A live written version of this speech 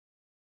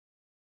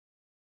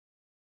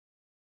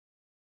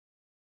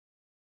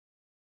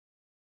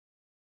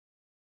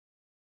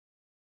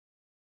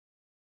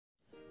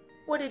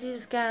What it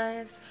is,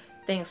 guys?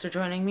 Thanks for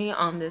joining me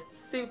on this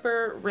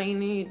super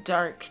rainy,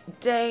 dark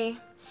day.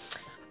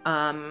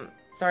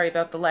 Sorry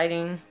about the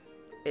lighting.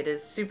 It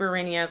is super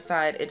rainy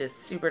outside. It is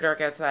super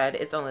dark outside.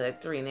 It's only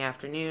like 3 in the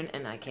afternoon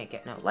and I can't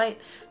get no light.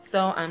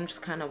 So I'm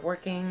just kind of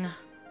working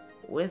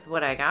with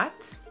what I got.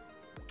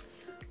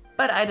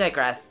 But I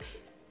digress.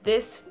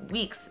 This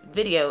week's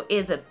video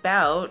is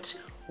about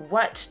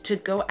what to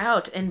go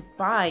out and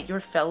buy your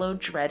fellow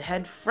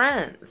Dreadhead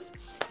friends.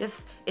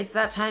 It's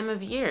that time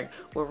of year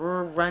where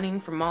we're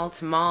running from mall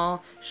to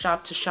mall,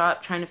 shop to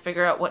shop, trying to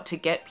figure out what to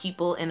get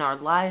people in our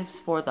lives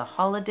for the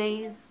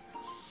holidays.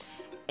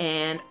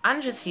 And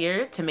I'm just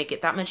here to make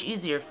it that much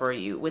easier for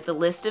you with a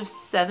list of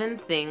 7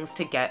 things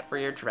to get for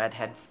your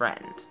Dreadhead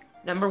friend.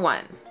 Number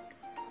 1,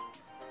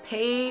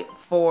 pay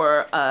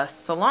for a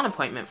salon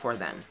appointment for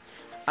them.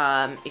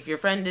 If your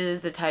friend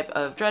is the type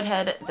of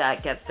Dreadhead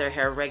that gets their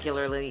hair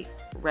regularly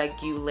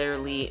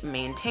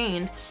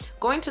maintained,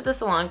 going to the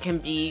salon can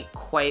be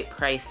quite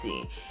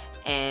pricey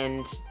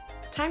and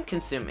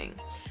time-consuming.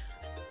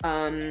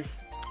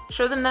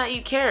 Show them that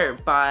you care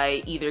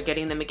by either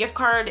getting them a gift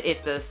card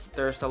if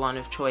their salon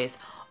of choice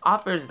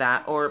offers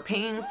that, or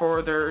paying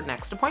for their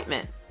next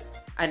appointment.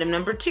 Item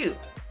number 2,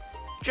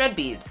 dread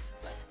beads.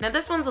 Now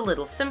this one's a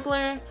little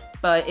simpler,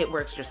 but it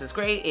works just as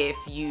great if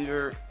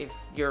your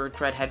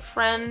Dreadhead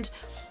friend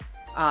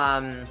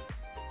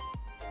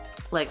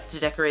likes to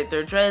decorate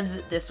their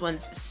dreads. This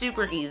one's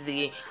super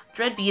easy.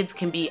 Dread beads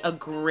can be a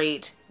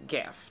great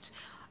gift.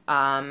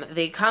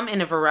 They come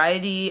in a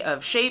variety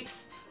of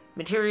shapes,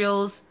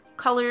 materials,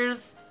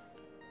 colors,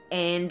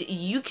 and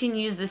you can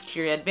use this to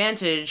your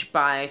advantage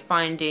by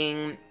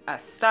finding a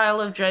style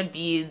of dread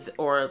beads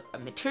or a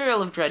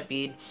material of dread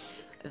bead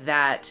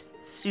that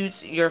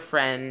suits your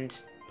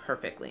friend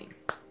perfectly.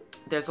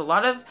 There's a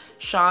lot of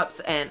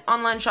shops and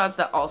online shops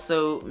that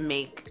also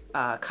make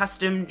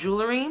custom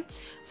jewelry,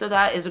 so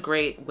that is a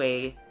great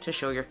way to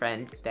show your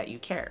friend that you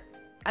care.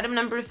 Item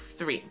number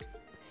 3,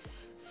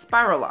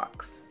 spiral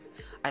locks.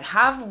 I'd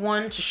have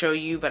one to show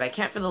you, but I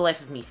can't for the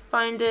life of me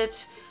find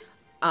it.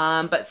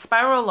 But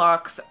spiral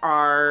locks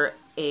are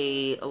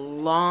a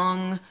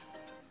long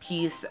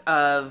piece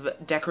of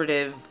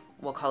decorative,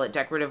 we'll call it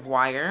decorative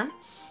wire.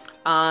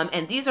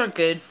 And these are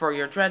good for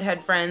your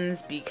Dreadhead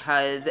friends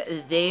because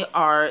they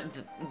are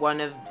one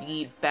of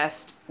the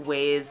best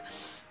ways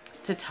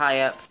to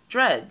tie up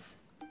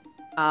dreads.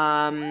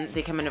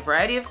 They come in a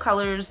variety of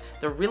colors,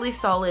 they're really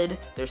solid,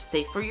 they're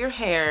safe for your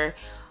hair,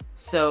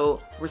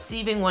 so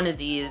receiving one of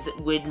these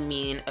would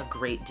mean a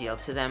great deal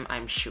to them,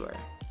 I'm sure.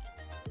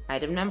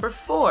 Item number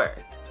 4,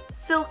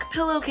 silk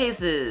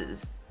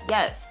pillowcases.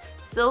 Yes,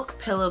 silk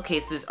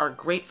pillowcases are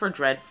great for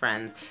Dread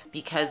friends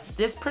because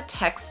this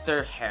protects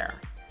their hair.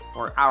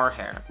 Or our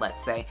hair,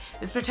 let's say.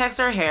 This protects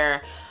our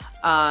hair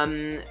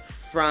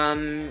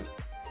from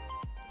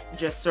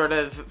just sort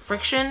of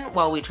friction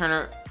while we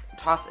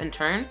toss and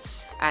turn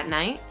at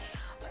night.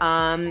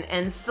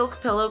 And silk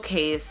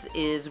pillowcase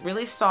is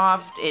really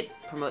soft, it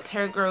promotes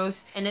hair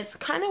growth, and it's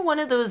kind of one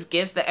of those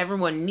gifts that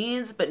everyone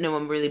needs but no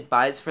one really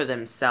buys for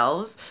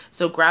themselves.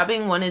 So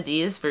grabbing one of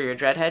these for your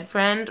Dreadhead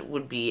friend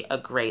would be a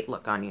great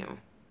look on you.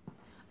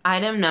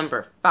 Item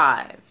number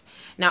 5.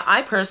 Now,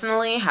 I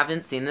personally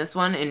haven't seen this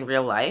one in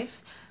real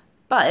life,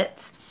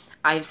 but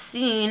I've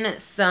seen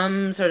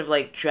some sort of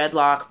like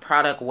dreadlock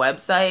product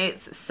websites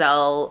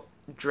sell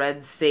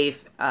dread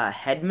safe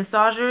head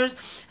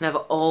massagers, and I've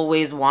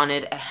always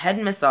wanted a head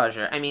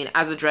massager. I mean,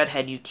 as a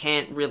Dreadhead, you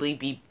can't really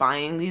be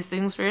buying these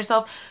things for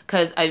yourself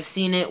because I've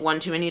seen it one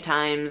too many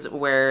times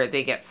where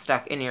they get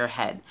stuck in your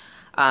head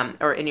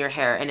or in your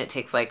hair, and it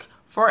takes like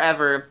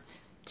forever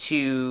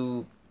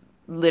to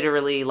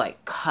literally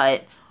like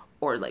cut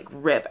or like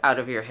rip out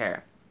of your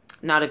hair.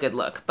 Not a good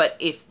look. But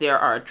if there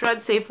are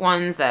dread safe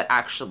ones that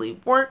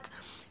actually work,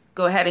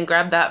 go ahead and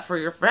grab that for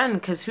your friend,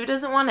 because who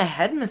doesn't want a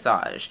head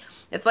massage?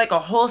 It's like a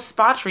whole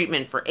spa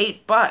treatment for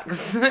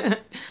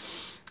 $8.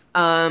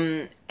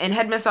 And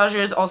head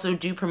massagers also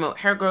do promote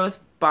hair growth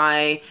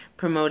by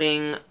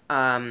promoting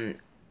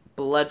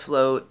blood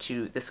flow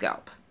to the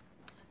scalp.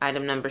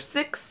 Item number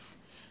 6,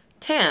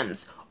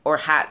 tams, or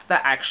hats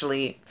that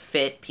actually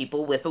fit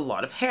people with a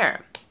lot of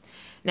hair.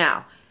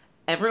 Now,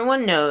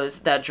 everyone knows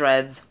that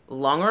dreads,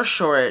 long or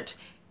short,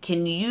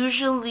 can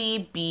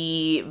usually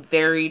be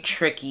very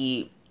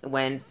tricky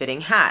when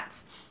fitting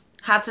hats.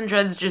 Hats and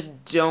dreads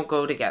just don't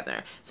go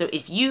together. So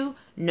if you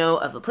know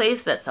of a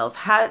place that sells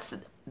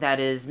hats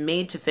that is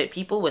made to fit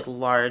people with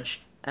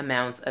large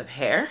amounts of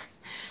hair,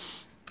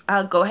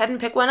 go ahead and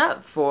pick one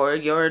up for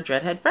your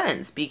Dreadhead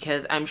friends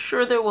because I'm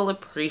sure they will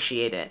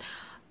appreciate it.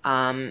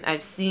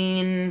 I've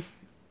seen,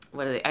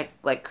 what are they,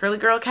 like curly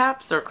girl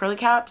caps or curly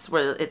caps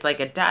where it's like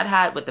a dad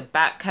hat with the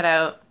back cut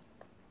out,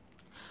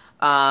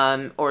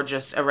 or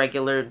just a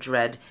regular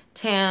dread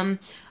tam.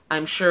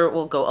 I'm sure it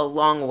will go a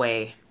long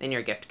way in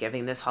your gift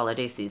giving this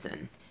holiday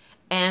season.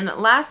 And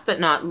last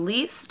but not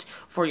least,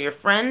 for your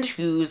friend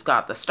who's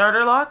got the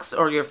starter locks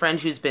or your friend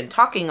who's been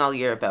talking all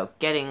year about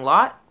getting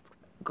lots,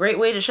 great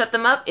way to shut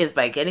them up is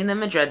by getting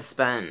them a dread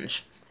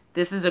sponge.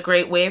 This is a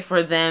great way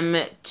for them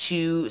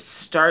to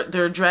start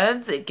their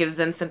dreads. It gives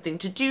them something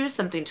to do,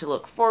 something to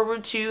look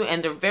forward to,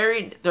 and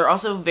they're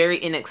also very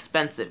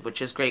inexpensive,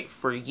 which is great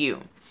for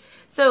you.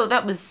 So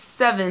that was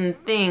 7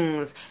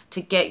 things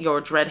to get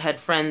your dreadhead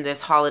friend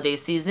this holiday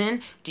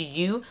season. Do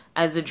you,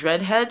 as a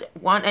dreadhead,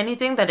 want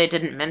anything that I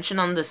didn't mention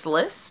on this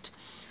list?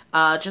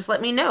 Just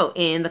let me know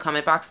in the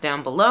comment box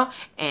down below,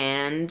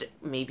 and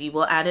maybe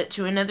we'll add it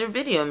to another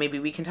video. Maybe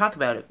we can talk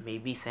about it.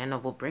 Maybe Santa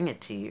will bring it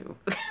to you.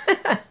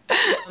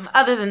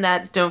 Other than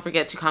that, don't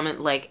forget to comment,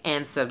 like,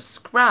 and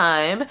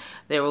subscribe.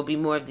 There will be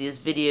more of these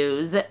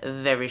videos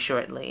very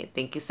shortly.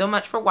 Thank you so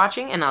much for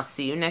watching, and I'll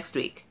see you next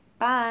week.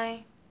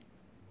 Bye!